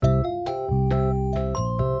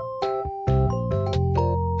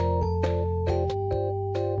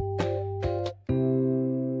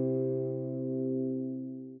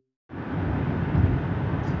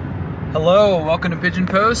Hello, welcome to Pigeon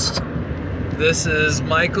Post. This is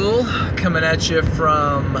Michael coming at you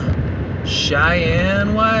from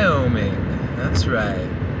Cheyenne, Wyoming. That's right.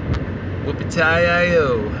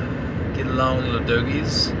 Whoopie-tie-I-O. Get along, little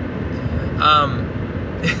doggies.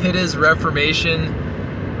 It is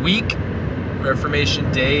Reformation Week.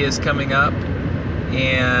 Reformation Day is coming up,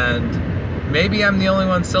 and maybe I'm the only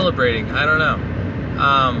one celebrating. I don't know.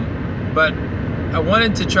 But I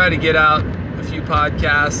wanted to try to get out a few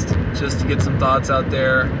podcasts just to get some thoughts out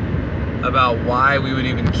there about why we would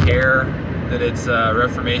even care that it's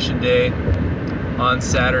Reformation Day on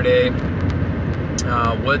Saturday.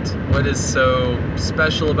 What is so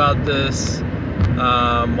special about this?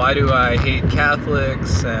 Why do I hate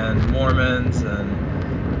Catholics and Mormons and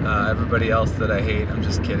everybody else that I hate? I'm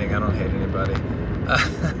just kidding. I don't hate anybody.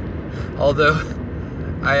 Although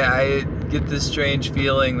I get this strange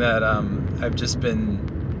feeling that I've just been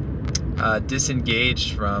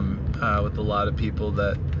disengaged from with a lot of people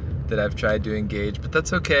that I've tried to engage, but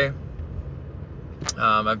that's okay.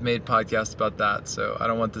 I've made podcasts about that, so I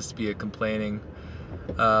don't want this to be a complaining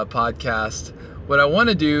podcast. What I want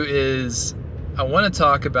to do is I want to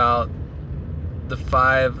talk about the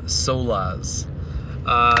 5 solas.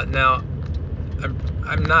 Now,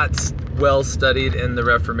 I'm not well studied in the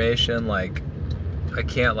Reformation. Like, I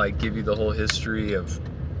can't give you the whole history of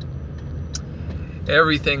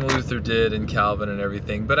everything Luther did and Calvin and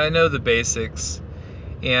everything, but I know the basics.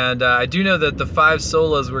 And I do know that the 5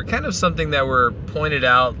 solas were kind of something that were pointed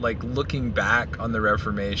out, looking back on the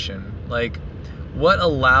Reformation, what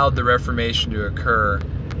allowed the Reformation to occur.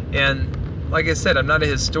 And like I said, I'm not a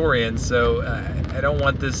historian, so I don't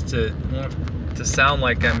want this to sound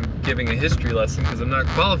like I'm giving a history lesson, because I'm not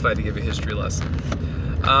qualified to give a history lesson.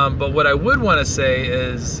 But what I would want to say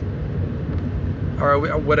is, or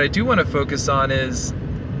what I do want to focus on is,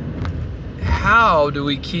 how do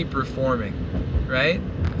we keep reforming, right?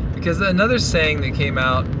 Because another saying that came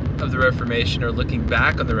out of the Reformation, or looking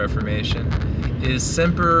back on the Reformation, is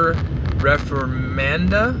semper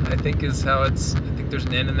reformanda, I think is how I think there's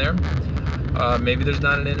an N in there. Maybe there's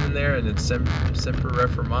not an N in there and it's semper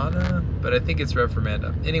reformanda, but I think it's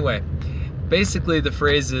reformanda. Anyway, basically the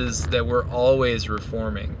phrase is that we're always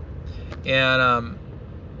reforming. And,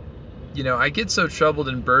 I get so troubled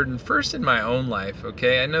and burdened first in my own life,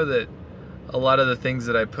 okay? I know that a lot of the things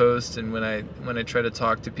that I post and when I try to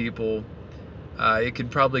talk to people, it could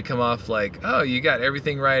probably come off like, oh, you got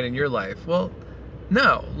everything right in your life. Well,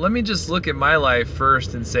 no, let me just look at my life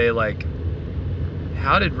first and say,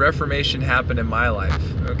 how did Reformation happen in my life,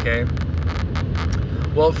 okay?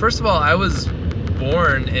 Well, first of all, I was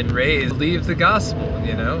born and raised to believe the gospel,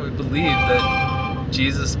 we believe that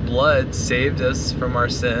Jesus' blood saved us from our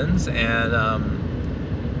sins, and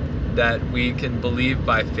that we can believe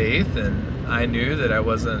by faith. And I knew that I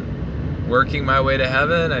wasn't working my way to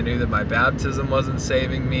heaven. I knew that my baptism wasn't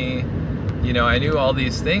saving me. I knew all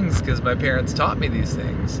these things because my parents taught me these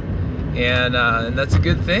things, and that's a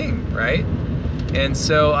good thing, right? And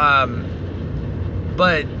so,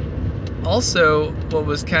 but also what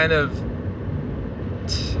was kind of,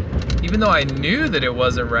 even though I knew that it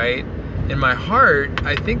wasn't right, in my heart,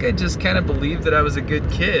 I think I just kind of believed that I was a good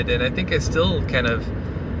kid, and I think I still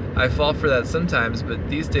I fall for that sometimes, but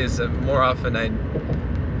these days more often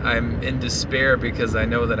I'm in despair because I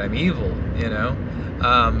know that I'm evil,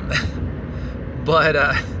 but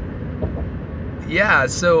yeah,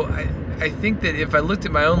 so I think that if I looked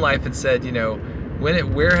at my own life and said,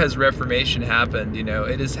 where has Reformation happened?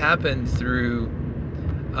 It has happened through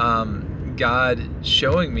God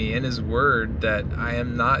showing me in His Word that I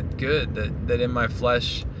am not good, that in my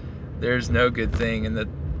flesh there's no good thing, and that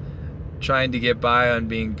trying to get by on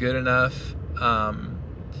being good enough,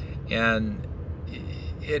 and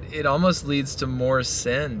it almost leads to more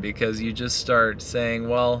sin, because you just start saying,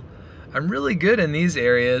 well, I'm really good in these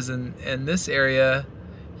areas, and this area,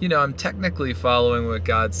 I'm technically following what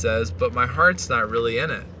God says, but my heart's not really in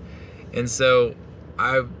it. And so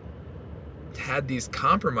I've had these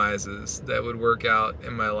compromises that would work out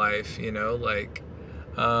in my life, I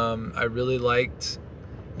really liked,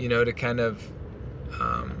 to kind of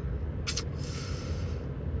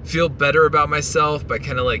feel better about myself by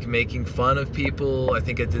kind of making fun of people. I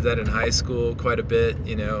think I did that in high school quite a bit,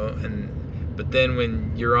 but then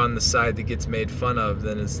when you're on the side that gets made fun of,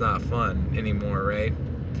 then it's not fun anymore, right?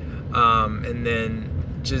 And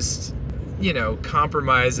then just,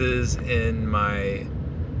 compromises in my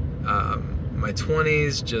my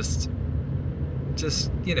 20s, just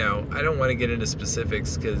I don't want to get into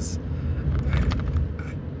specifics, because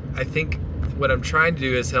I think what I'm trying to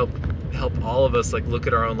do is help all of us look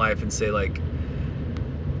at our own life and say,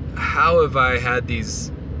 how have I had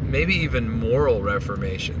these maybe even moral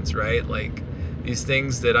reformations, right? Like these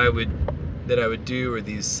things that I would do, or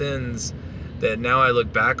these sins that now I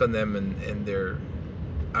look back on them and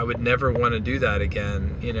I would never want to do that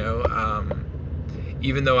again,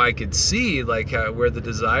 even though I could see like where the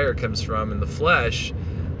desire comes from in the flesh.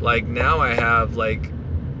 Like now I have like,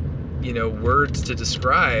 words to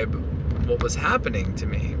describe what was happening to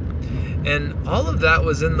me. And all of that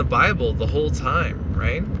was in the Bible the whole time,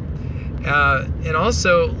 right? And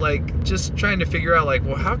also like just trying to figure out like,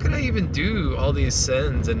 well, how could I even do all these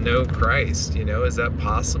sins and know Christ? Is that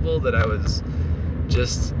possible that I was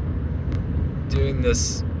just doing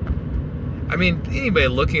this? I mean, anybody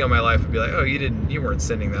looking at my life would be like, oh, you weren't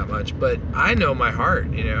sinning that much. But I know my heart,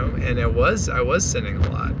 and I was sinning a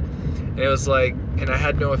lot. And it was like, and I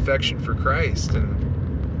had no affection for Christ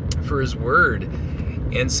and for his word.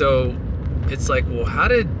 And so it's like, well, how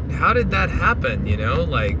did that happen?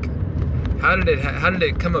 Like, how did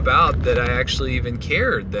it come about that I actually even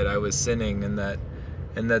cared that I was sinning and that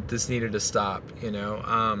this needed to stop,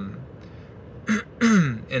 and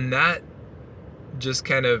that just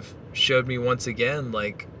kind of showed me once again,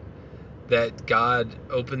 like, that God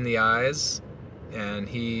opened the eyes and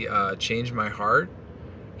he changed my heart.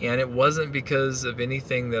 And it wasn't because of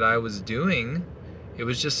anything that I was doing. It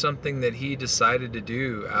was just something that he decided to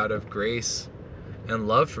do out of grace and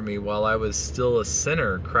love for me while I was still a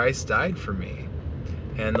sinner. Christ died for me.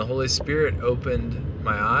 And the Holy Spirit opened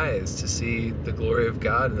my eyes to see the glory of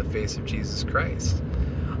God in the face of Jesus Christ.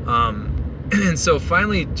 And so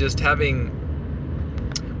finally just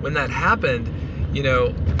when that happened,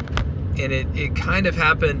 and it kind of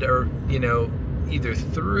happened, or, either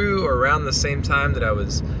through or around the same time that I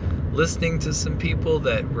was listening to some people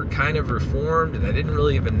that were kind of reformed, and I didn't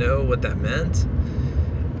really even know what that meant.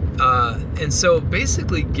 And so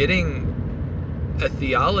basically getting a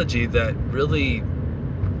theology that really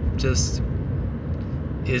just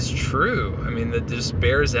is true. I mean, that just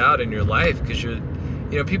bears out in your life, because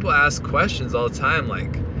people ask questions all the time,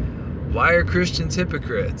 like, why are Christians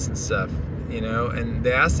hypocrites and stuff, and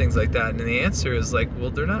they ask things like that. And the answer is like, well,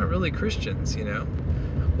 they're not really Christians, Well,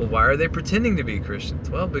 why are they pretending to be Christians?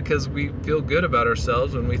 Well, because we feel good about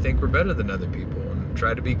ourselves when we think we're better than other people and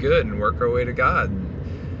try to be good and work our way to God. And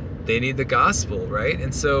they need the gospel, right?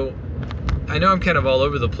 And so I know I'm kind of all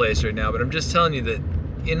over the place right now, but I'm just telling you that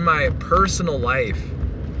in my personal life,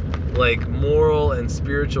 like, moral and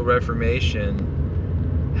spiritual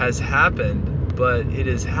reformation has happened, but it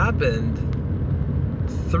has happened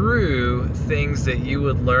through things that you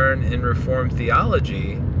would learn in Reformed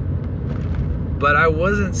theology. But I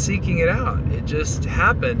wasn't seeking it out. It just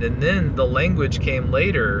happened. And then the language came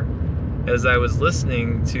later as I was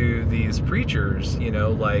listening to these preachers,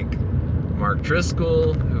 like Mark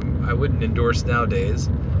Driscoll, who I wouldn't endorse nowadays,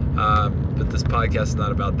 but this podcast is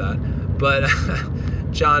not about that. But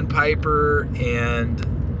John Piper and,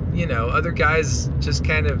 other guys, just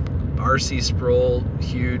kind of R.C. Sproul,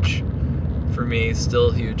 huge for me,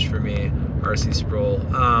 still huge for me, R.C. Sproul.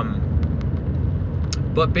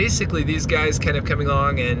 But basically these guys kind of coming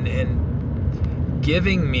along and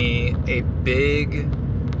giving me a big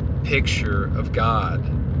picture of God,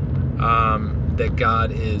 that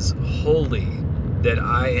God is holy, that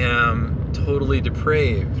I am totally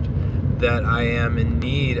depraved, that I am in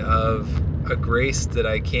need of a grace that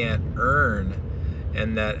I can't earn,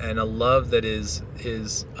 and a love that is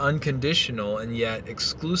unconditional and yet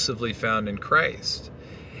exclusively found in Christ.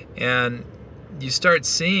 And you start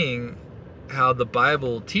seeing how the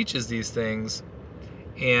Bible teaches these things,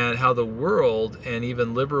 and how the world and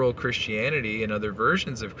even liberal Christianity and other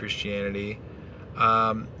versions of Christianity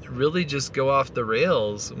really just go off the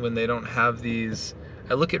rails when they don't have these.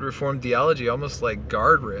 I look at Reformed theology almost like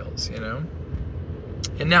guardrails,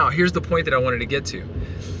 And now here's the point that I wanted to get to.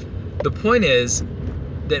 The point is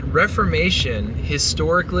that Reformation,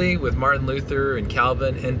 historically with Martin Luther and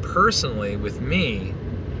Calvin, and personally with me,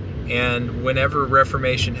 and whenever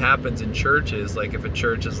Reformation happens in churches, like if a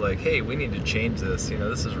church is like, hey, we need to change this,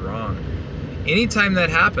 this is wrong. Anytime that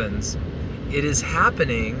happens, it is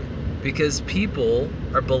happening because people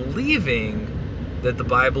are believing that the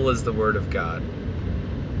Bible is the Word of God.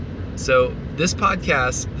 So this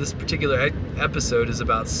podcast, this particular episode, is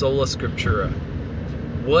about Sola Scriptura.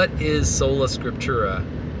 What is Sola Scriptura?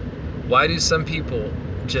 Why do some people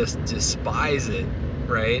just despise it,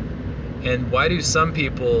 right? And why do some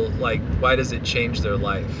people, why does it change their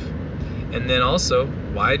life? And then also,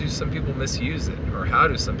 why do some people misuse it? Or how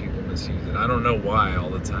do some people misuse it? I don't know why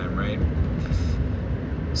all the time, right?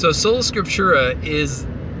 So Sola Scriptura is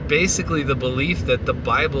basically the belief that the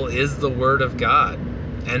Bible is the Word of God.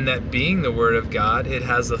 And that being the Word of God, it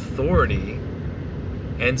has authority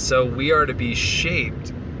And so we are to be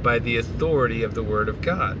shaped by the authority of the Word of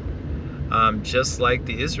God. Just like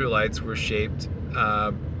the Israelites were shaped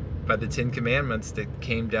by the Ten Commandments that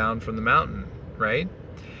came down from the mountain, right?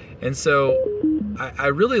 And so I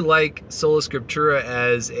really like Sola Scriptura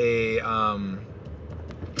as a...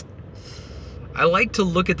 I like to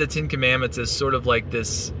look at the Ten Commandments as sort of like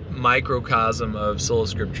this microcosm of Sola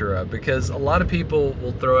Scriptura, because a lot of people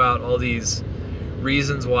will throw out all these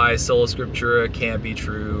reasons why Sola Scriptura can't be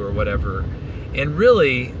true or whatever. And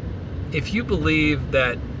really, if you believe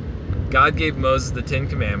that God gave Moses the Ten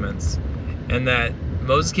Commandments, and that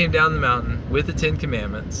Moses came down the mountain with the Ten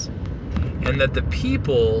Commandments, and that the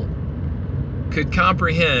people could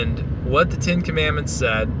comprehend what the Ten Commandments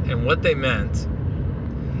said and what they meant,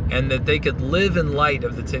 and that they could live in light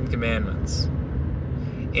of the Ten Commandments.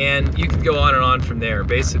 And you could go on and on from there.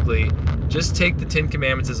 Basically, just take the Ten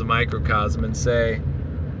Commandments as a microcosm and say,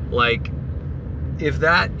 like, if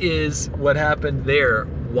that is what happened there,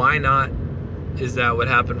 why not is that what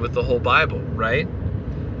happened with the whole Bible, right?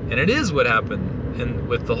 And it is what happened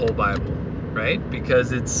with the whole Bible, right?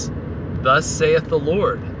 Because it's, thus saith the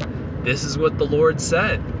Lord. This is what the Lord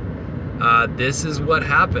said. This is what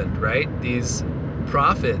happened, right? These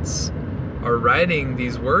prophets are writing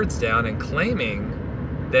these words down and claiming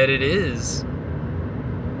that it is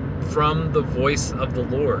from the voice of the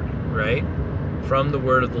Lord, right? From the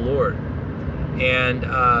word of the Lord. And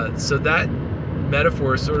so that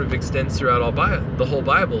metaphor sort of extends throughout the whole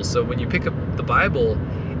Bible. So when you pick up the Bible,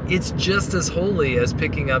 it's just as holy as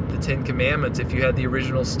picking up the Ten Commandments if you had the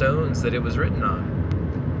original stones that it was written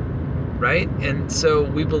on, right? And so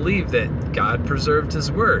we believe that God preserved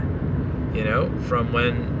his word, you know, from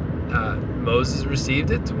when Moses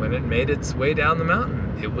received it to when it made its way down the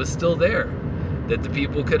mountain. It was still there, that the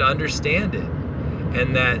people could understand it,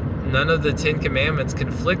 and that none of the Ten Commandments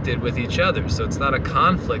conflicted with each other. So it's not a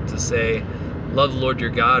conflict to say, love the Lord your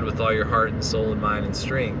God with all your heart and soul and mind and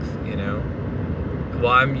strength, you know?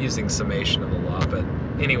 Well, I'm using summation of the law, but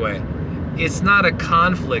anyway, it's not a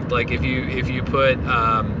conflict. Like if you put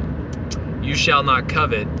you shall not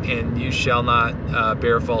covet and you shall not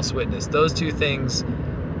bear false witness. Those two things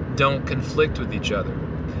don't conflict with each other.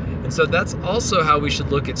 And so that's also how we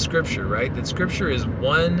should look at Scripture, right? That Scripture is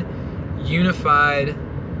one unified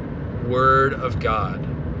Word of God,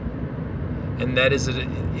 and that is it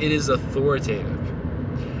is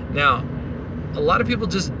authoritative. Now, a lot of people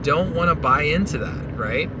just don't want to buy into that,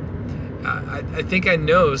 right? I think I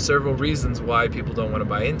know several reasons why people don't want to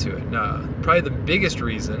buy into it. Now, probably the biggest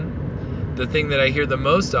reason, the thing that I hear the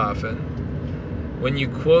most often, when you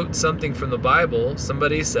quote something from the Bible,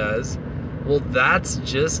 somebody says, well, that's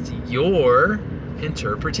just your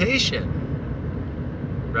interpretation,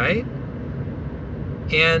 right?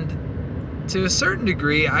 And to a certain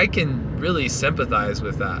degree, I can really sympathize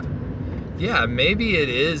with that. Yeah, maybe it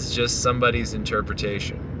is just somebody's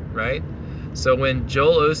interpretation, right? So when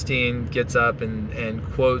Joel Osteen gets up and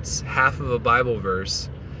quotes half of a Bible verse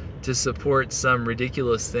to support some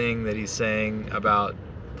ridiculous thing that he's saying about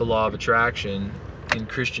the law of attraction in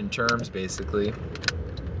Christian terms, basically,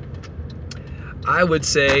 I would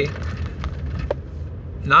say,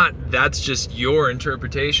 not that's just your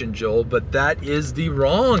interpretation, Joel, but that is the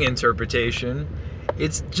wrong interpretation.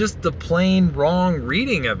 It's just the plain wrong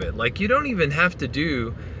reading of it. Like, you don't even have to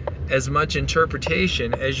do as much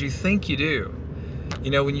interpretation as you think you do. You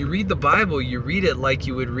know, when you read the Bible, you read it like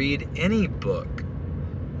you would read any book,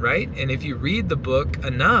 right? And if you read the book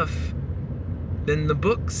enough, then the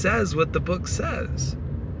book says what the book says.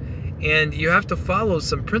 And you have to follow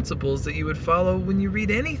some principles that you would follow when you read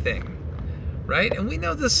anything, right? And we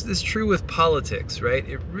know this is true with politics, right?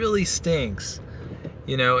 It really stinks,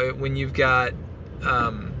 you know, when you've got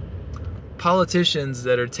politicians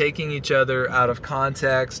that are taking each other out of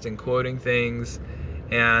context and quoting things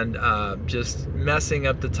and just messing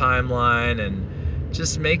up the timeline and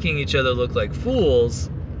just making each other look like fools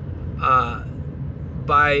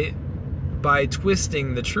by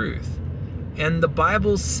twisting the truth. And the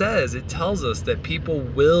Bible says, it tells us that people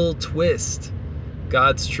will twist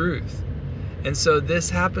God's truth. And so this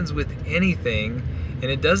happens with anything,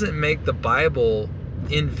 and it doesn't make the Bible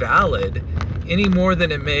invalid any more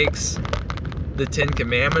than it makes the Ten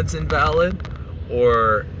Commandments invalid,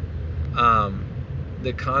 or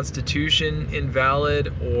the Constitution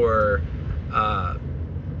invalid, or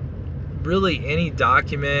really any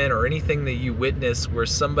document or anything that you witness where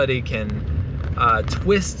somebody can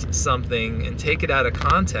twist something and take it out of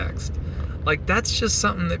context. Like, that's just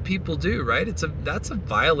something that people do, right? That's a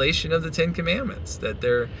violation of the Ten Commandments, that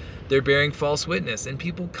they're bearing false witness, and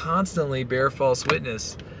people constantly bear false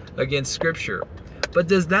witness against Scripture. But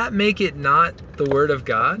does that make it not the Word of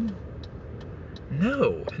God?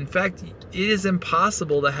 No. In fact, it is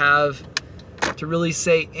impossible to really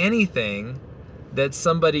say anything that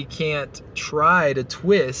somebody can't try to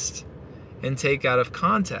twist and take out of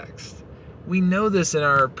context. We know this in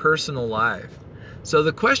our personal life. So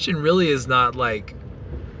the question really is not like,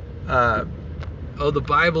 oh, the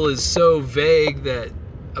Bible is so vague that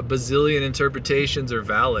a bazillion interpretations are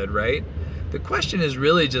valid, right? The question is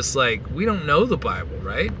really just like, we don't know the Bible,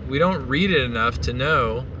 right? We don't read it enough to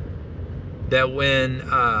know that when,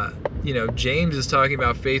 James is talking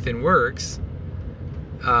about faith and works,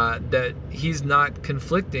 that he's not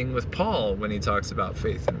conflicting with Paul when he talks about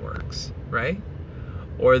faith and works, right?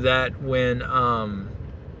 Or that when, I'm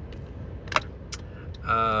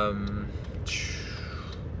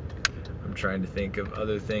trying to think of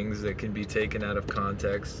other things that can be taken out of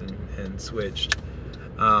context and switched.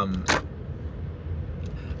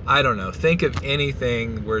 I don't know. Think of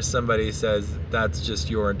anything where somebody says that's just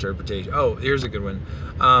your interpretation. Oh, here's a good one.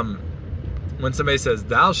 When somebody says,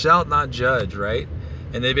 "Thou shalt not judge," right?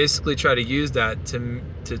 And they basically try to use that to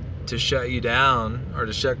shut you down, or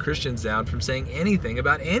to shut Christians down from saying anything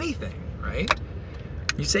about anything, right?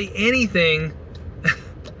 You say anything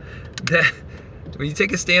that when you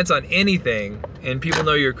take a stance on anything and people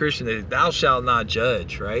know you're a Christian, they say, "Thou shalt not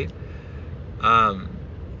judge," right? And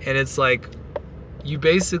it's like, you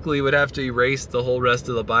basically would have to erase the whole rest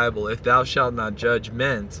of the Bible if "thou shalt not judge"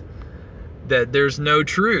 meant that there's no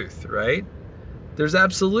truth, right? There's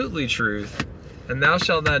absolutely truth. And "thou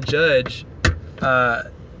shalt not judge"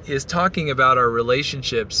 is talking about our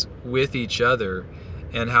relationships with each other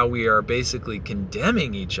and how we are basically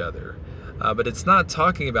condemning each other. But it's not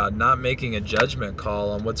talking about not making a judgment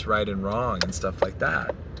call on what's right and wrong and stuff like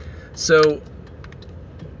that. So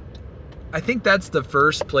I think that's the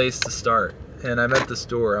first place to start. And I'm at the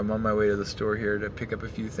store. I'm on my way to the store here to pick up a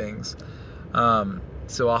few things.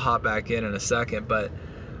 So I'll hop back in a second. But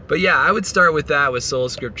yeah, I would start with that, with Sola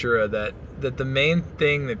Scriptura, that the main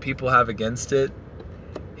thing that people have against it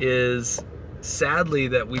is, sadly,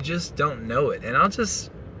 that we just don't know it. And I'll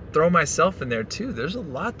just throw myself in there too. There's a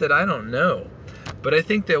lot that I don't know. But I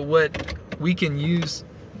think that what we can use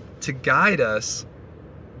to guide us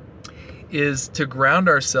is to ground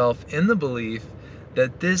ourselves in the belief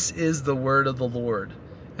that this is the word of the Lord,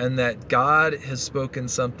 and that God has spoken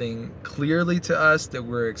something clearly to us that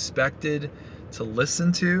we're expected to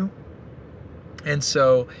listen to. And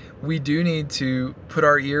so we do need to put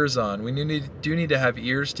our ears on. We do need to have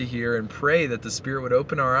ears to hear, and pray that the Spirit would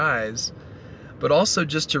open our eyes, but also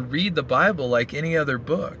just to read the Bible like any other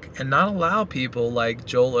book, and not allow people like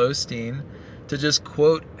Joel Osteen to just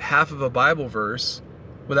quote half of a Bible verse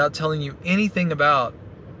without telling you anything about,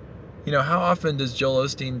 how often does Joel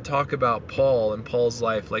Osteen talk about Paul and Paul's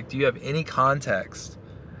life? Like, do you have any context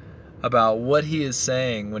about what he is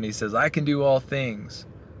saying when he says, "I can do all things"?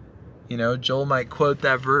 Joel might quote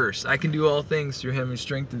that verse, "I can do all things through him who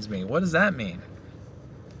strengthens me." What does that mean?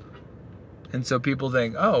 And so people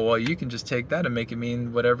think, oh, well, you can just take that and make it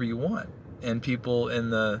mean whatever you want. And people in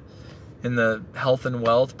the health and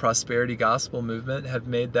wealth, prosperity gospel movement have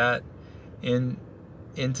made that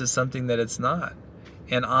into something that it's not.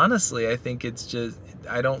 And honestly, I think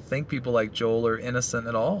I don't think people like Joel are innocent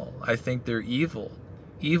at all. I think they're evil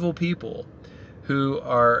people who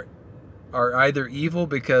are either evil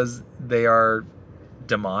because they are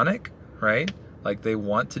demonic, right? Like they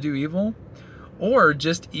want to do evil, or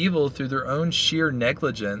just evil through their own sheer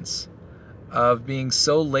negligence of being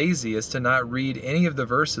so lazy as to not read any of the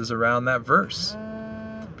verses around that verse.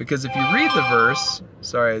 Because if you read the verse,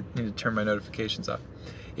 sorry, I need to turn my notifications off.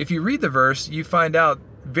 If you read the verse, you find out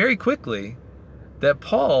very quickly that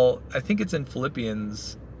Paul, I think it's in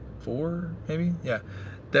Philippians 4, maybe? Yeah.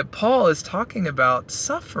 That Paul is talking about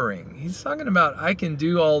suffering. He's talking about, "I can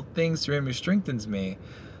do all things through him who strengthens me."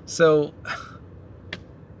 So,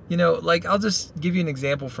 I'll just give you an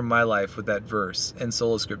example from my life with that verse and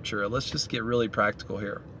Sola Scriptura. Let's just get really practical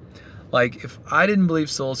here. Like, if I didn't believe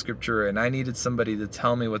Sola Scriptura and I needed somebody to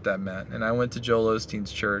tell me what that meant, and I went to Joel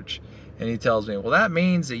Osteen's church and he tells me, "Well, that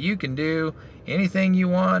means that you can do anything you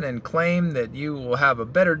want and claim that you will have a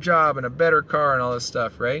better job and a better car and all this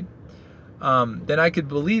stuff," right? Then I could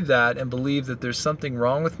believe that, and believe that there's something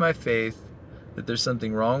wrong with my faith, that there's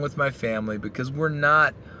something wrong with my family, because we're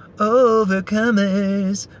not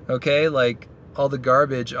overcomers, okay? Like all the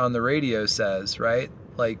garbage on the radio says, right?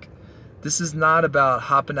 Like, this is not about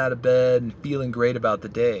hopping out of bed and feeling great about the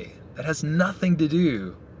day. That has nothing to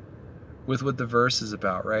do with what the verse is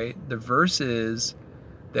about, right? The verse is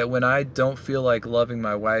that when I don't feel like loving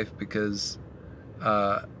my wife because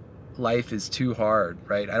life is too hard,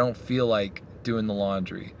 right? I don't feel like doing the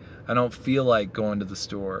laundry. I don't feel like going to the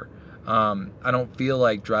store. I don't feel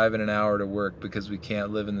like driving an hour to work because we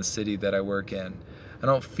can't live in the city that I work in. I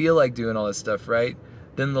don't feel like doing all this stuff, right?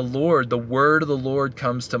 Then the word of the Lord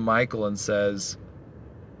comes to Michael and says,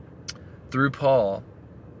 through Paul,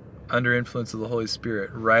 under influence of the Holy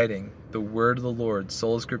Spirit, writing the word of the Lord,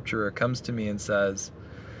 sola scriptura, comes to me and says,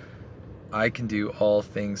 I can do all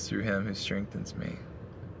things through him who strengthens me.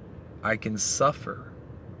 I can suffer.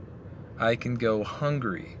 I can go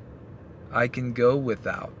hungry. I can go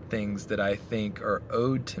without things that I think are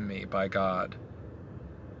owed to me by God,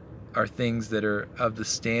 are things that are of the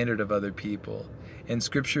standard of other people. And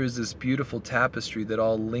Scripture is this beautiful tapestry that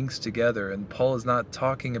all links together, and Paul is not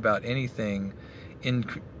talking about anything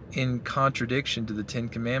in contradiction to the Ten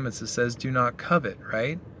Commandments. It says, do not covet,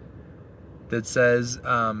 right? That says,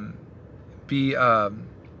 what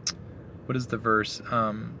is the verse?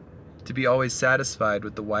 To be always satisfied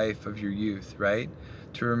with the wife of your youth, right?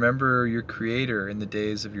 To remember your Creator in the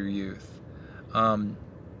days of your youth.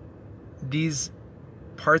 These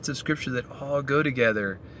parts of Scripture that all go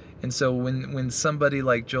together. And so when somebody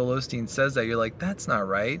like Joel Osteen says that, you're like, that's not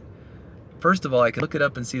right. First of all, I can look it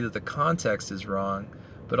up and see that the context is wrong,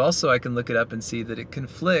 but also I can look it up and see that it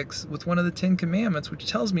conflicts with one of the Ten Commandments, which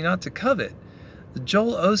tells me not to covet.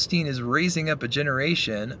 Joel Osteen is raising up a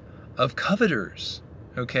generation of coveters,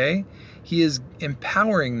 okay? He is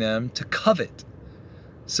empowering them to covet.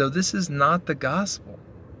 So this is not the gospel.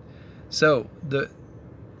 So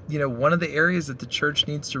one of the areas that the church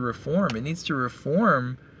needs to reform, it needs to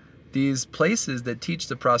reform these places that teach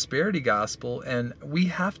the prosperity gospel, and we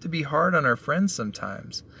have to be hard on our friends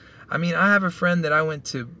sometimes. I mean, I have a friend that I went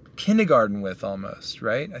to kindergarten with almost,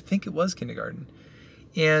 right? I think it was kindergarten.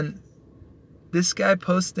 And this guy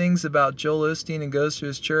posts things about Joel Osteen and goes to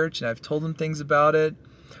his church, and I've told him things about it.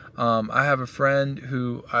 I have a friend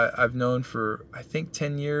who I've known for, I think,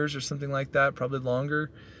 10 years or something like that, probably longer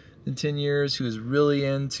than 10 years, who is really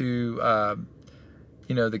into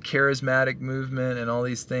the charismatic movement and all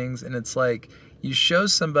these things. And it's like, you show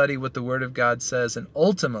somebody what the Word of God says, and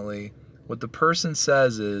ultimately what the person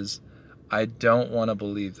says is, I don't want to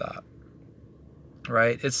believe that,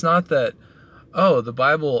 right? It's not that, oh, the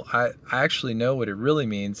Bible, I actually know what it really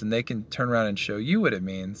means, and they can turn around and show you what it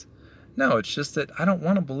means. No, it's just that I don't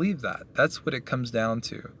want to believe that. That's what it comes down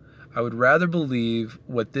to. I would rather believe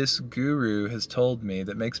what this guru has told me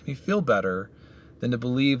that makes me feel better than to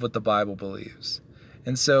believe what the Bible believes.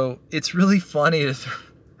 And so it's really funny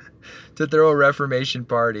to throw a Reformation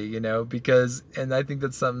party, because, and I think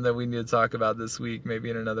that's something that we need to talk about this week, maybe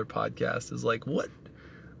in another podcast, is like, what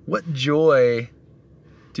joy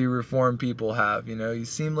do Reformed people have? You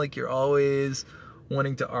seem like you're always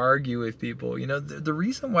wanting to argue with people. The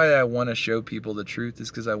reason why I want to show people the truth is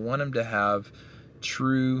because I want them to have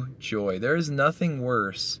true joy. There is nothing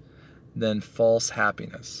worse than false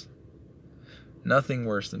happiness. Nothing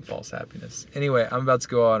worse than false happiness. Anyway, I'm about to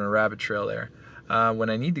go on a rabbit trail there when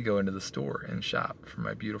I need to go into the store and shop for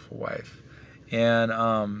my beautiful wife. And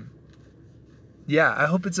I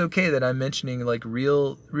hope it's okay that I'm mentioning like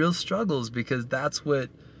real struggles, because that's what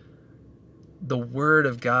the Word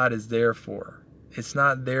of God is there for. It's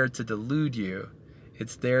not there to delude you.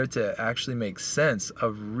 It's there to actually make sense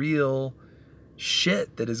of real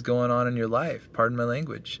shit that is going on in your life. Pardon my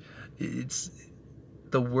language.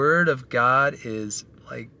 The Word of God is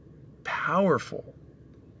like powerful,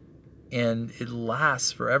 and it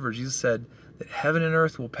lasts forever. Jesus said that heaven and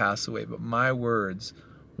earth will pass away, but my words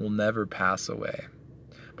will never pass away.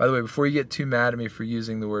 By the way, before you get too mad at me for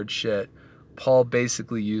using the word shit, Paul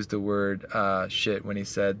basically used the word shit when he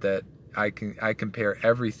said that I compare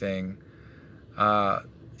everything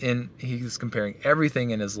he's comparing everything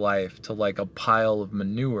in his life to like a pile of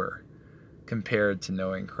manure compared to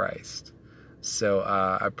knowing Christ. So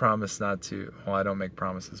I promise not to, well, I don't make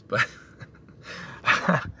promises, but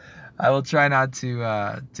I will try not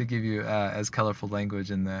to give you as colorful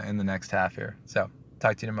language in the next half here. So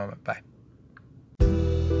talk to you in a moment. Bye.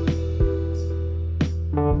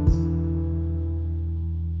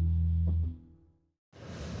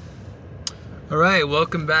 All right,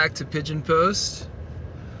 welcome back to Pigeon Post.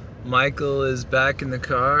 Michael is back in the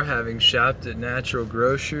car, having shopped at Natural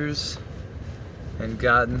Grocers and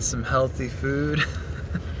gotten some healthy food.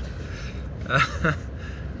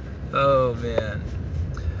 Oh man.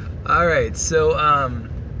 All right, so I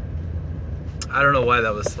don't know why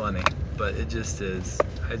that was funny, but it just is.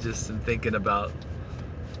 I just am thinking about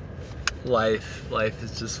life. Life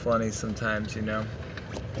is just funny sometimes,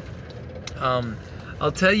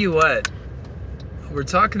 I'll tell you what. We're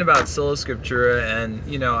talking about Sola Scriptura, and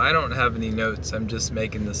I don't have any notes. I'm just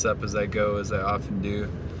making this up as I go, as I often do.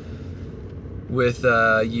 with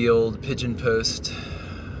ye old pigeon post.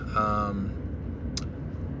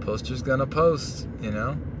 Poster's gonna post, you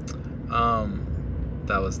know.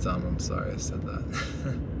 That was dumb. I'm sorry I said that.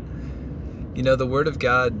 You know, the Word of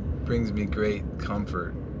God brings me great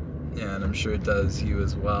comfort, and I'm sure it does you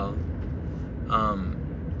as well.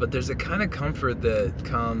 But there's a kind of comfort that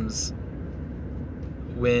comes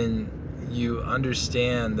when you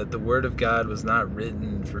understand that the Word of God was not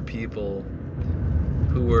written for people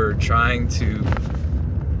who were trying to,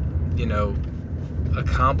 you know,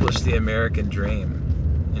 accomplish the American dream,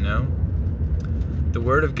 you know? The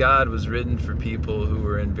Word of God was written for people who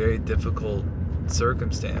were in very difficult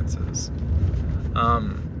circumstances.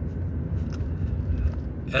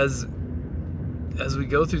 As we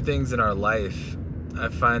go through things in our life, I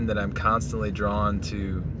find that I'm constantly drawn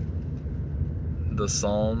to the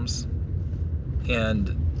Psalms,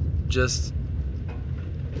 and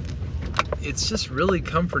it's just really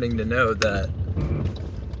comforting to know that,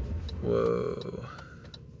 whoa,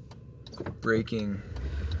 braking,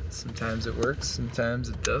 sometimes it works, sometimes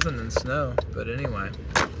it doesn't in snow, but anyway,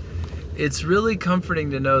 it's really comforting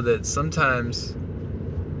to know that sometimes,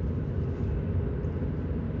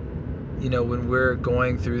 you know, when we're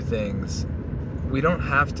going through things, we don't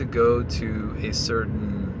have to go to a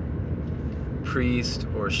certain priest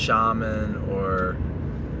or shaman or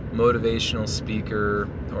motivational speaker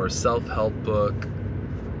or self-help book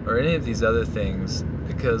or any of these other things,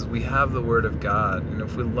 because we have the Word of God. And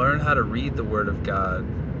if we learn how to read the Word of God,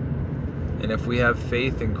 and if we have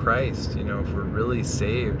faith in Christ, you know, if we're really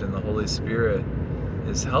saved and the Holy Spirit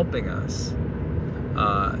is helping us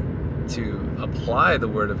to apply the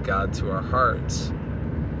Word of God to our hearts,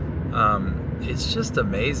 it's just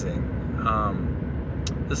amazing.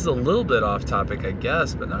 This is a little bit off topic, I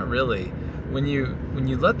guess, but not really. When you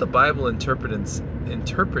let the Bible interpret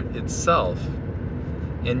itself,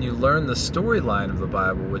 and you learn the storyline of the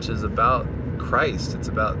Bible, which is about Christ, it's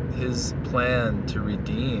about His plan to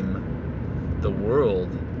redeem the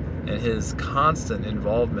world and His constant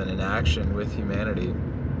involvement and action with humanity,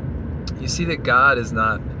 you see that God is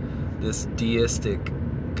not this deistic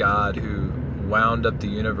God who wound up the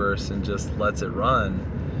universe and just lets it run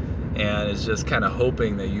and is just kind of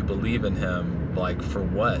hoping that you believe in Him, like, for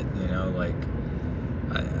what, you know? Like,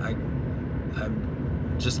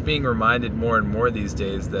 I'm just being reminded more and more these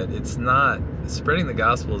days that it's not, spreading the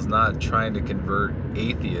gospel is not trying to convert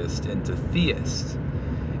atheists into theists.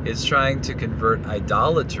 It's trying to convert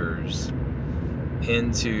idolaters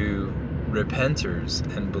into repenters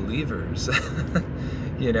and believers.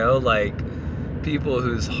 You know, like people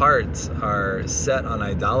whose hearts are set on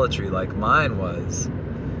idolatry like mine was.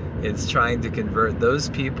 It's trying to convert those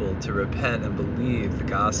people to repent and believe the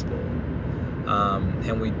gospel.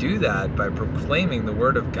 And we do that by proclaiming the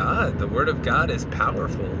Word of God. The Word of God is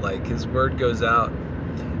powerful. Like, His Word goes out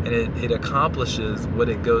and it accomplishes what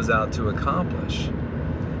it goes out to accomplish.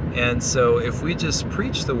 And so if we just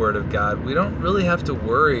preach the Word of God, we don't really have to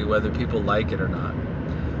worry whether people like it or not.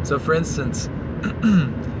 So for instance,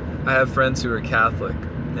 I have friends who are Catholic,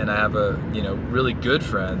 and I have really good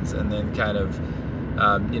friends, and then kind of,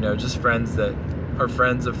 just friends that are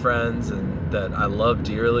friends of friends and that I love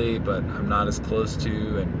dearly, but I'm not as close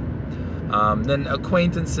to, and then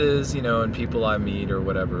acquaintances, and people I meet or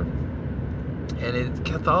whatever. And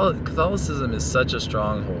Catholicism is such a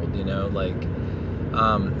stronghold, and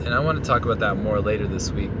I want to talk about that more later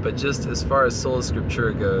this week, but just as far as Sola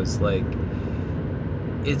Scriptura goes, like,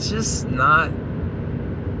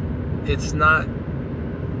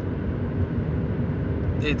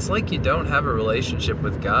 it's like you don't have a relationship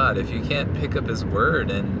with God if you can't pick up His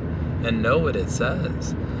Word and know what it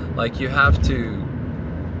says. Like, you have to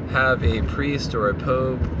have a priest or a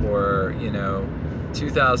pope or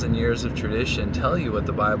 2,000 years of tradition tell you what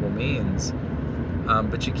the Bible means,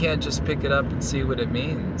 but you can't just pick it up and see what it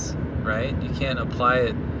means, right? You can't apply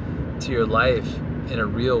it to your life in a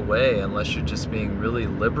real way unless you're just being really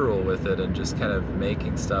liberal with it and just kind of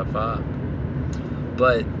making stuff up.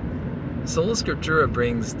 But Sola Scriptura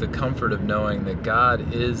brings the comfort of knowing that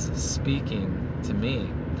God is speaking to me.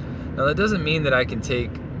 Now, that doesn't mean that I can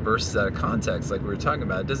take verses out of context like we were talking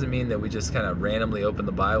about. It doesn't mean that we just kind of randomly open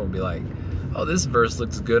the Bible and be like, oh, this verse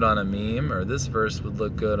looks good on a meme, or this verse would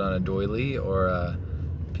look good on a doily, or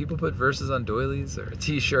people put verses on doilies or a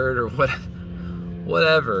t-shirt or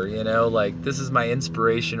whatever, like, this is my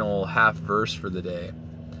inspirational half verse for the day.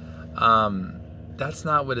 That's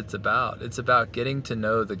not what it's about. It's about getting to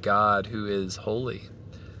know the God who is holy,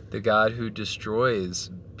 the God who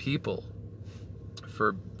destroys people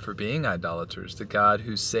for being idolaters, the God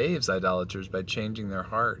who saves idolaters by changing their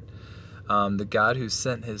heart, the God who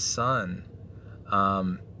sent His Son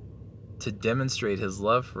to demonstrate his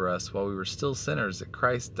love for us while we were still sinners, that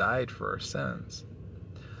Christ died for our sins.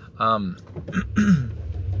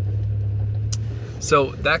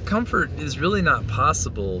 So that comfort is really not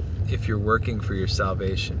possible if you're working for your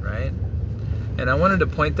salvation, right? And I wanted to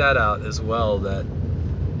point that out as well, that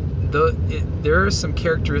there are some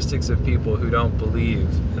characteristics of people who don't believe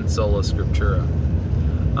in sola scriptura.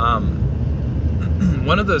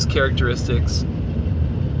 One of those characteristics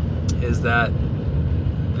is that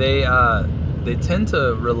they tend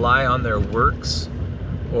to rely on their works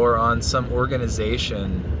or on some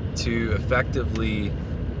organization to effectively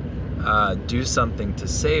do something to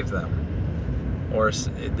save them, or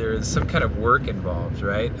there is some kind of work involved,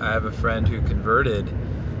 right? I have a friend who converted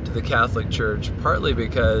to the Catholic Church partly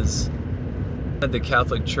because the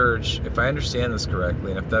Catholic Church, if I understand this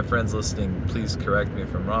correctly, and if that friend's listening, please correct me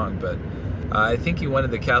if I'm wrong, but I think he wanted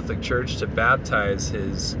the Catholic Church to baptize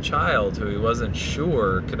his child who he wasn't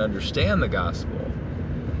sure could understand the gospel.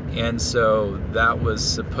 And so that was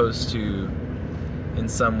supposed to, in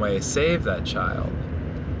some way, save that child.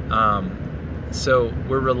 So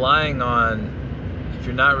we're relying on, if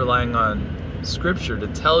you're not relying on Scripture to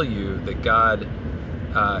tell you that God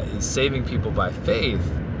is saving people by faith,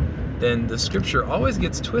 then the Scripture always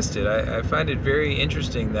gets twisted. I find it very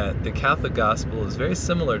interesting that the Catholic gospel is very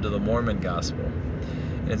similar to the Mormon gospel,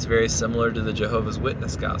 and it's very similar to the Jehovah's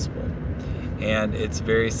Witness gospel, and it's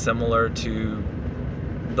very similar to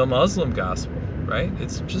the Muslim gospel, right?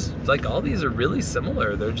 It's just like all these are really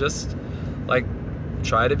similar. They're just like,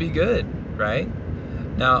 try to be good, right?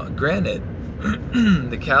 Now, granted,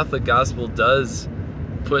 the Catholic gospel does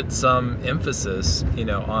put some emphasis,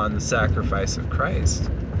 on the sacrifice of Christ,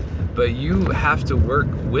 but you have to work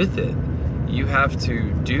with it. You have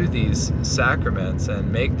to do these sacraments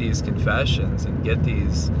and make these confessions and get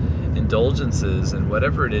these indulgences and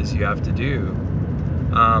whatever it is you have to do.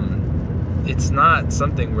 It's not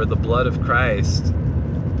something where the blood of Christ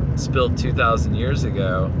spilled 2,000 years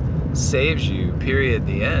ago saves you, period,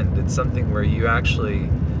 the end. It's something where you actually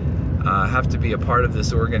have to be a part of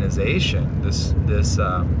this organization, this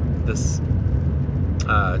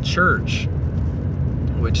church,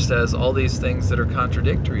 which says all these things that are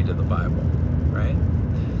contradictory to the Bible, right?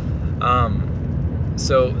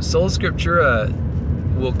 So sola scriptura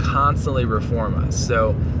will constantly reform us.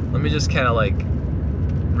 So let me just kind of like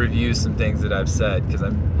review some things that I've said, because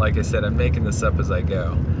like I said, I'm making this up as I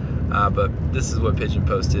go. But this is what Pigeon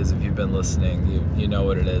Post is. If you've been listening, you know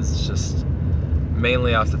what it is. It's just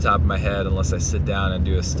mainly off the top of my head, unless I sit down and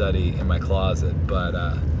do a study in my closet.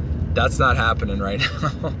 But that's not happening right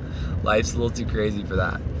now. Life's a little too crazy for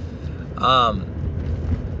that.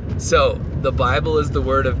 So the Bible is the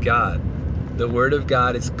Word of God. The Word of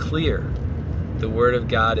God is clear. The Word of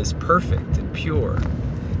God is perfect and pure.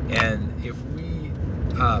 And if we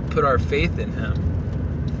put our faith in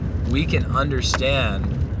Him, we can understand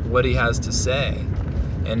what He has to say.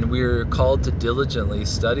 And we're called to diligently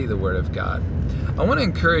study the Word of God. I want to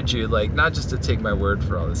encourage you, not just to take my word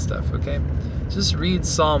for all this stuff, okay? Just read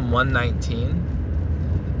Psalm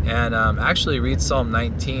 119, and actually read Psalm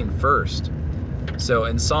 19 first. So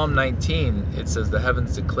in Psalm 19, it says, the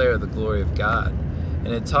heavens declare the glory of God. And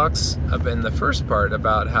it talks in the first part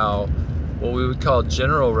about how what we would call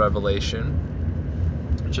general revelation,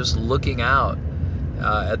 just looking out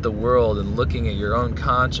at the world and looking at your own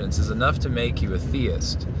conscience, is enough to make you a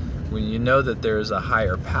theist. When you know that there's a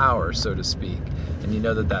higher power, so to speak, and you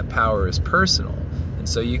know that that power is personal. And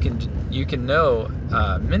so you can know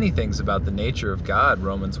many things about the nature of God,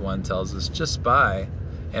 Romans 1 tells us, just by,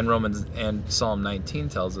 and Psalm 19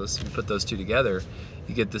 tells us, if you put those two together,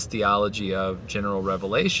 you get this theology of general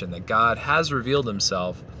revelation, that God has revealed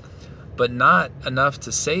Himself, but not enough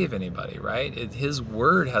to save anybody, right? His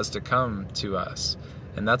Word has to come to us.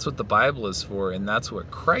 And that's what the Bible is for, and that's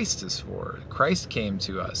what Christ is for. Christ came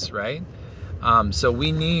to us, right? So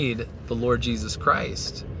we need the Lord Jesus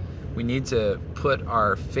Christ. We need to put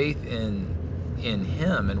our faith in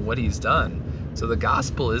Him and what He's done. So the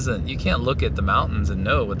gospel isn't, you can't look at the mountains and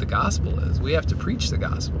know what the gospel is. We have to preach the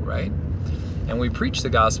gospel, right? And we preach the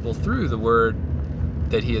gospel through the Word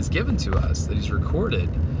that He has given to us, that He's recorded.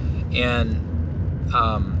 And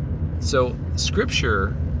so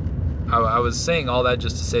Scripture, I was saying all that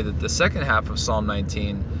just to say that the second half of Psalm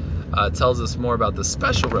 19 tells us more about the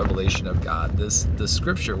special revelation of God, the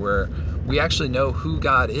Scripture where we actually know who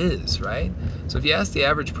God is, right? So if you ask the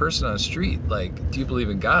average person on the street, do you believe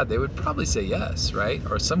in God? They would probably say yes, right?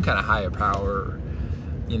 Or some kind of higher power,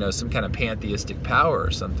 or, some kind of pantheistic power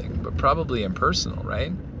or something, but probably impersonal,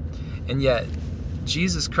 right? And yet,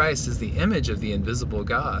 Jesus Christ is the image of the invisible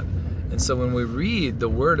God. And so when we read the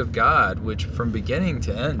Word of God, which from beginning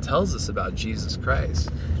to end tells us about Jesus Christ,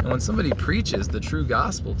 and when somebody preaches the true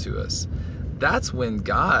gospel to us, that's when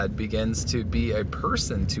God begins to be a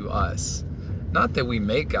person to us. Not that we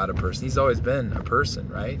make God a person. He's always been a person,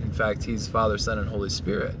 right? In fact, He's Father, Son, and Holy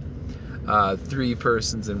Spirit. 3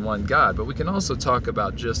 persons in one God. But we can also talk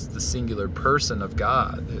about just the singular person of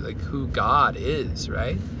God, like who God is,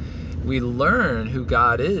 right? We learn who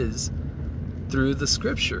God is through the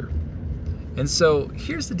Scripture. And so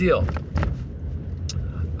here's the deal.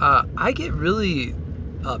 I get really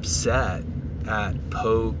upset at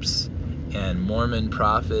popes and Mormon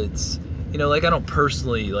prophets. You know, like I don't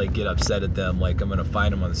personally like get upset at them, like I'm gonna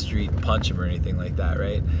find them on the street and punch them or anything like that,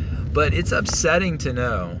 right? But it's upsetting to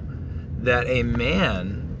know that a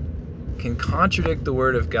man can contradict the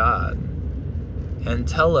Word of God and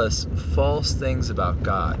tell us false things about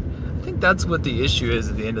God. I think that's what the issue is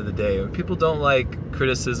at the end of the day. When people don't like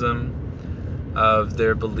criticism of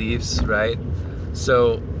their beliefs, right?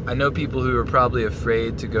 So I know people who are probably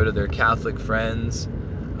afraid to go to their Catholic friends.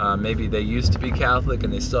 Maybe they used to be Catholic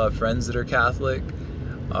and they still have friends that are Catholic,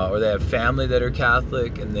 or they have family that are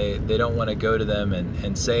Catholic and they don't want to go to them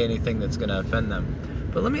and say anything that's going to offend them.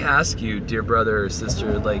 But let me ask you, dear brother or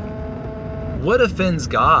sister, like, what offends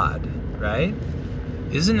God, right?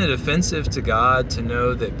 Isn't it offensive to God to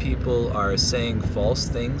know that people are saying false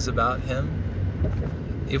things about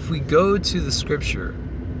Him? If we go to the Scripture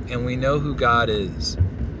and we know who God is,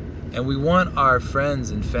 and we want our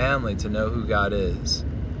friends and family to know who God is,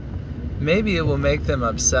 maybe it will make them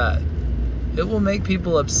upset. It will make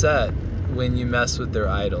people upset when you mess with their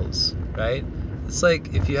idols, right? It's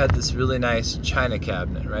like if you had this really nice china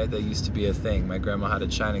cabinet, right? That used to be a thing. My grandma had a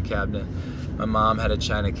china cabinet. My mom had a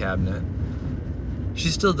china cabinet. She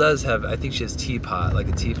still does have, I think she has teapot, like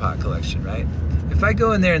a teapot collection, right? If I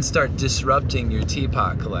go in there and start disrupting your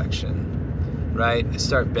teapot collection, right?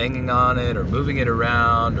 Start banging on it or moving it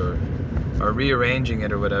around or rearranging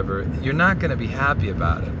it or whatever, you're not going to be happy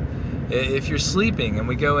about it. If you're sleeping and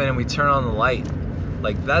we go in and we turn on the light,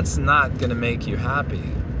 like that's not going to make you happy,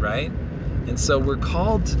 right? And so we're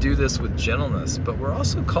called to do this with gentleness, but we're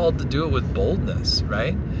also called to do it with boldness,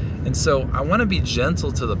 right? And so I want to be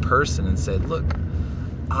gentle to the person and say, look,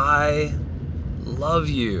 I love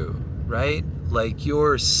you, right? Like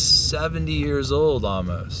you're 70 years old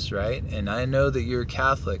almost, right? And I know that you're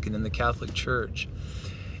Catholic and in the Catholic Church.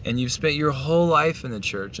 And you've spent your whole life in the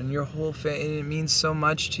church and your whole and it means so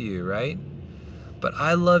much to you, right? But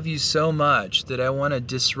I love you so much that I want to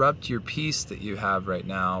disrupt your peace that you have right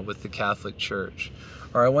now with the Catholic Church.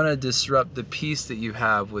 Or I want to disrupt the peace that you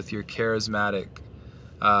have with your charismatic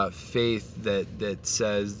faith that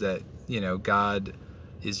says that, you know, God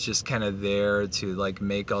is just kind of there to like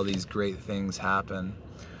make all these great things happen.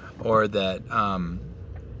 Or that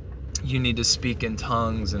you need to speak in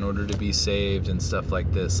tongues in order to be saved and stuff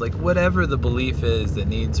like this. Like whatever the belief is that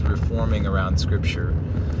needs reforming around Scripture.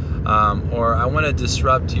 Or I want to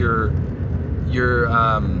disrupt your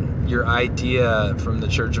idea from the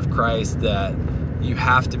Church of Christ that you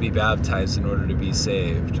have to be baptized in order to be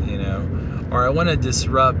saved, you know. Or I want to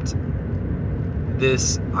disrupt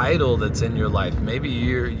this idol that's in your life. Maybe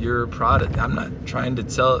you're a Protestant. I'm not trying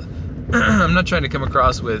to come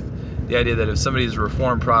across with the idea that if somebody is a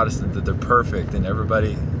Reformed Protestant that they're perfect and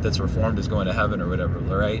everybody that's Reformed is going to heaven or whatever,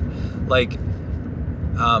 right? Like,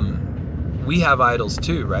 we have idols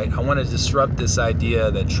too, right? I want to disrupt this idea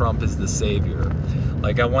that Trump is the savior.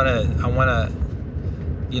 Like I want to,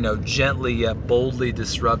 you know, gently yet boldly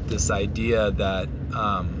disrupt this idea that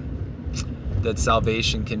that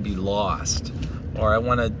salvation can be lost. Or I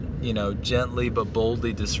want to, you know, gently but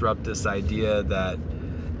boldly disrupt this idea that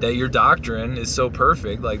your doctrine is so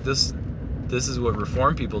perfect. Like this is what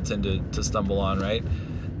Reformed people tend to stumble on, right?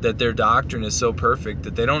 That their doctrine is so perfect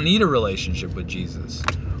that they don't need a relationship with Jesus.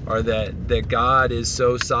 Or that God is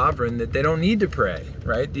so sovereign that they don't need to pray,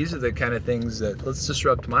 right? These are the kind of things that, let's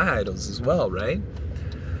disrupt my idols as well, right?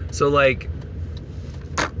 So like,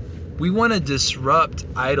 we want to disrupt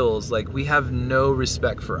idols. Like we have no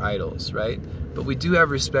respect for idols, right? But we do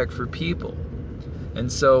have respect for people.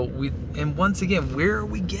 And so and once again, where are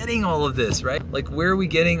we getting all of this, right? Like where are we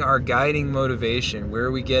getting our guiding motivation? Where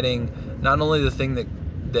are we getting not only the thing that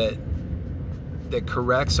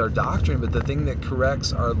corrects our doctrine, but the thing that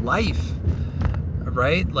corrects our life,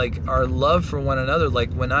 right? Like our love for one another.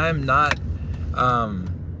 Like when I'm not,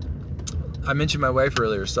 I mentioned my wife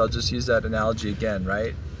earlier, so I'll just use that analogy again,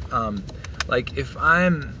 right? Like if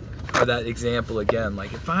I'm, or that example again,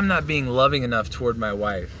 like if I'm not being loving enough toward my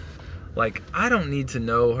wife, like I don't need to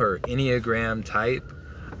know her Enneagram type.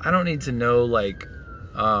 I don't need to know like,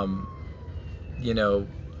 you know,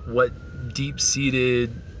 what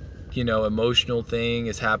deep-seated, emotional thing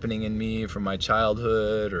is happening in me from my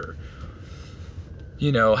childhood, or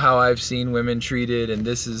how I've seen women treated and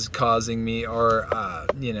this is causing me, or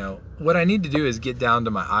what I need to do is get down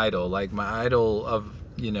to my idol, like my idol of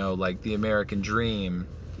like the American dream,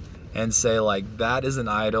 and say, like, that is an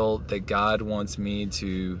idol that God wants me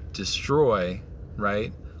to destroy,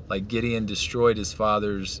 right? Like Gideon destroyed his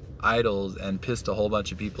father's idols and pissed a whole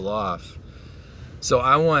bunch of people off. So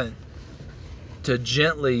I want to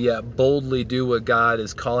gently yet boldly do what God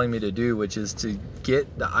is calling me to do, which is to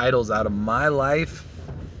get the idols out of my life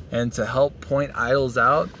and to help point idols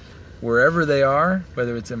out wherever they are,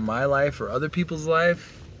 whether it's in my life or other people's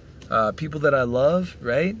life, people that I love,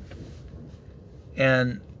 right?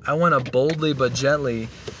 And I want to boldly but gently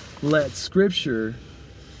let Scripture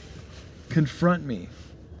confront me,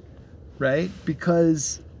 right?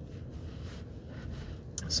 Because,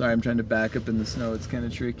 sorry, I'm trying to back up in the snow. It's kind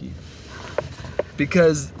of tricky.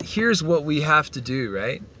 Because here's what we have to do,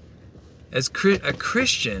 right? A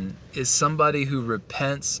Christian is somebody who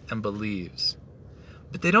repents and believes.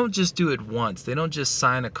 But they don't just do it once. They don't just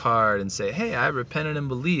sign a card and say, hey, I repented and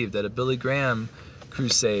believed at a Billy Graham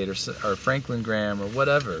crusade or Franklin Graham or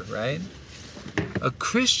whatever, right? A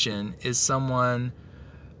Christian is someone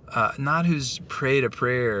not who's prayed a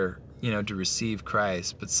prayer, to receive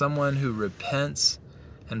Christ, but someone who repents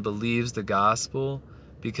and believes the gospel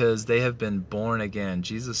because they have been born again.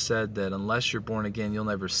 Jesus said that unless you're born again, you'll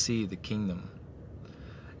never see the kingdom.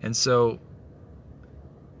 And so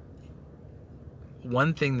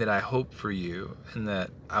one thing that I hope for you and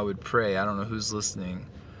that I would pray, I don't know who's listening,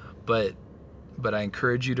 but I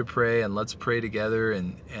encourage you to pray, and let's pray together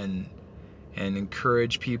and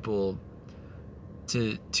encourage people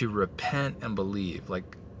to repent and believe.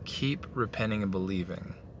 Like, keep repenting and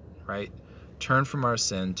believing, right? Turn from our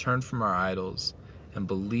sin, turn from our idols, and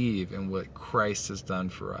believe in what Christ has done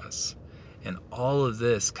for us. And all of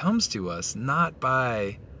this comes to us not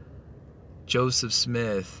by Joseph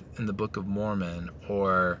Smith in the Book of Mormon,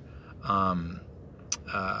 or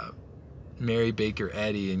Mary Baker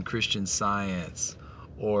Eddy in Christian Science,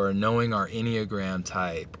 or knowing our Enneagram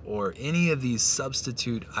type, or any of these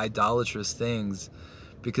substitute idolatrous things,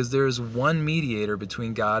 because there is one mediator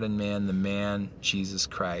between God and man, the man Jesus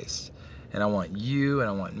Christ. And I want you, and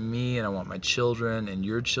I want me, and I want my children, and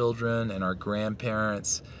your children, and our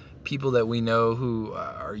grandparents, people that we know who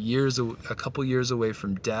are a couple years away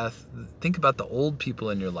from death. Think about the old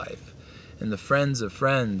people in your life, and the friends of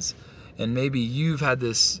friends, and maybe you've had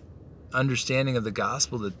this understanding of the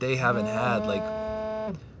gospel that they haven't had. Like,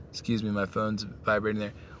 excuse me, my phone's vibrating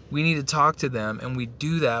there. We need to talk to them, and we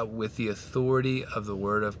do that with the authority of the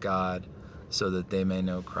Word of God so that they may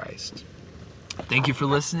know Christ. Thank you for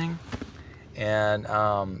listening. And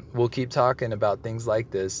we'll keep talking about things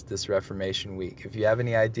like this Reformation Week. If you have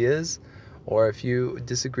any ideas, or if you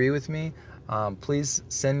disagree with me, please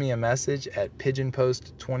send me a message at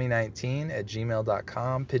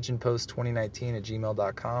pigeonpost2019@gmail.com,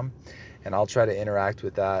 pigeonpost2019@gmail.com, and I'll try to interact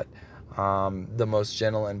with that the most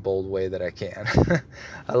gentle and bold way that I can.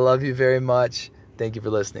 I love you very much. Thank you for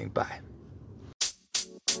listening. Bye.